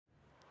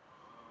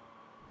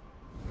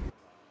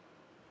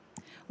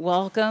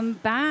Welcome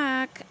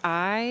back.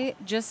 I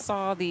just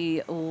saw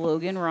the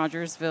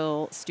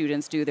Logan-Rogersville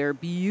students do their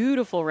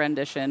beautiful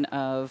rendition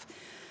of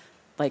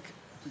like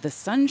the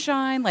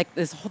sunshine, like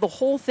the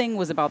whole thing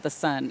was about the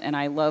sun. And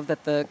I love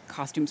that the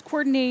costumes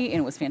coordinate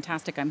and it was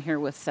fantastic. I'm here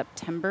with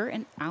September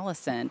and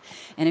Allison.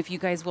 And if you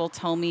guys will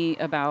tell me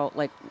about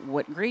like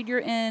what grade you're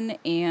in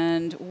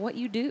and what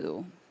you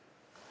do.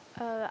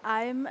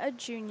 I'm a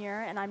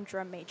junior and I'm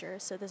drum major,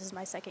 so this is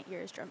my second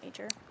year as drum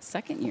major.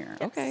 Second year,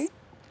 Yes. okay.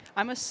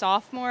 I'm a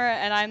sophomore,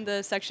 and I'm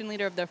the section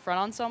leader of the front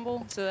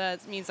ensemble, so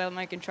that means I'm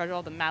like in charge of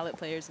all the mallet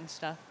players and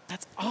stuff.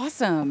 That's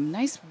awesome.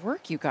 Nice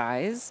work, you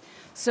guys.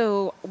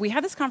 So we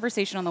had this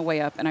conversation on the way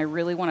up, and I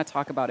really want to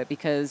talk about it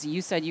because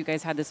you said you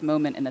guys had this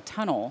moment in the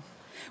tunnel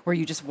where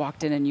you just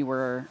walked in and you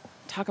were,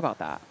 talk about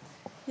that.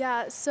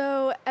 Yeah,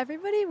 so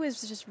everybody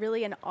was just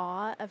really in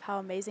awe of how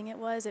amazing it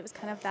was. It was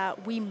kind of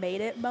that we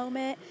made it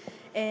moment,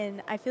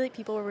 and I feel like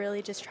people were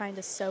really just trying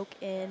to soak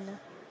in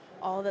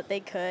all that they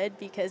could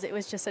because it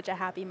was just such a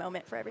happy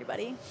moment for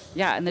everybody.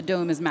 Yeah, and the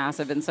dome is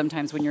massive, and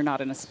sometimes when you're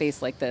not in a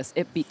space like this,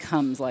 it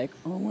becomes like,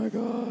 oh my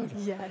God.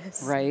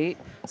 Yes. Right?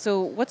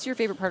 So what's your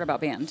favorite part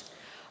about band?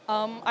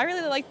 I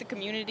really like the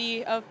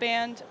community of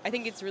band. I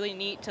think it's really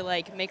neat to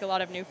like make a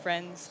lot of new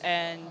friends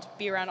and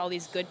be around all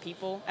these good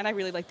people. And I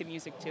really like the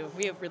music too.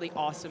 We have really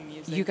awesome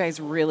music. You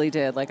guys really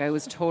did. Like, I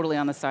was totally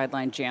on the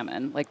sideline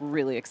jamming, like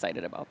really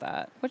excited about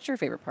that. What's your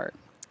favorite part?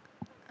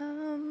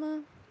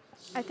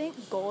 I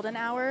think golden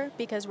hour,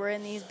 because we're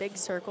in these big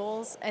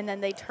circles and then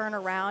they turn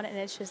around and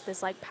it's just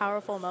this like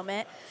powerful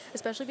moment,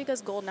 especially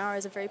because golden hour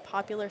is a very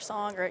popular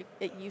song, or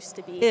it used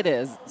to be. It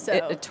is. So,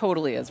 it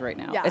totally is right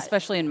now, Yeah.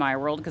 especially in my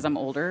world because I'm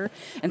older.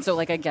 And so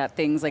like I get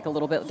things like a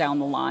little bit down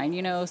the line,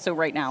 you know? So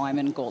right now I'm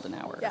in golden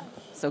hour. Yeah.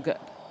 So good.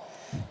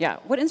 Yeah.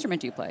 What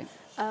instrument do you play?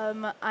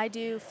 I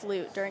do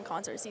flute during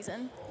concert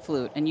season.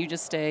 Flute. And you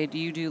just stay, do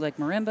you do like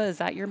marimba? Is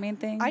that your main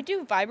thing? I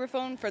do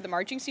vibraphone for the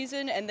marching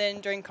season, and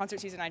then during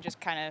concert season, I just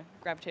kind of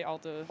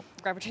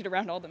gravitate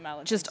around all the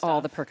mallets. Just and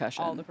all stuff. the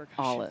percussion. All the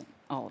percussion.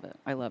 All of it.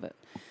 I love it.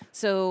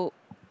 So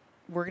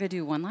we're going to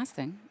do one last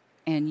thing.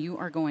 And you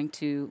are going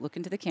to look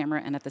into the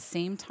camera, and at the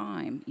same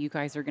time, you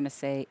guys are going to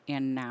say,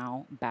 and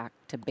now back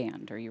to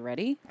band. Are you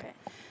ready? Okay.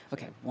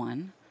 Okay,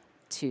 1,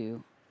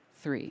 2,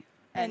 3.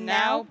 And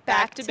now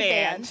back to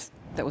band.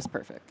 That was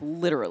perfect,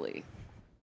 literally.